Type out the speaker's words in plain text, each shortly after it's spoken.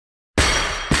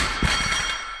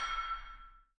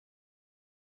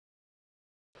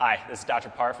Hi, this is Dr.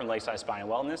 Pare from Lakeside Spine and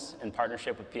Wellness in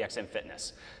partnership with PXM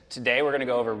Fitness. Today we're going to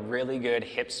go over really good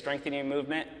hip strengthening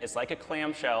movement. It's like a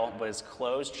clamshell, but it's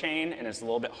closed chain and it's a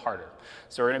little bit harder.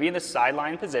 So we're going to be in the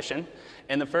sideline position.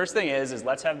 And the first thing is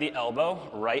let's have the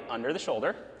elbow right under the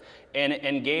shoulder and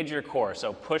engage your core.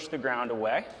 So push the ground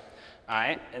away. All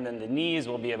right, and then the knees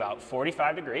will be about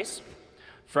 45 degrees.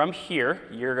 From here,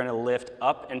 you're going to lift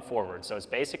up and forward. So it's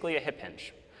basically a hip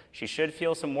hinge. She should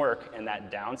feel some work in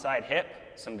that downside hip,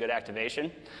 some good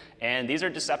activation. And these are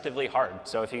deceptively hard.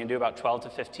 So if you can do about 12 to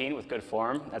 15 with good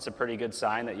form, that's a pretty good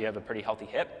sign that you have a pretty healthy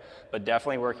hip. But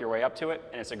definitely work your way up to it.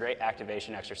 And it's a great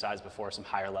activation exercise before some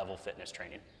higher level fitness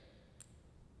training.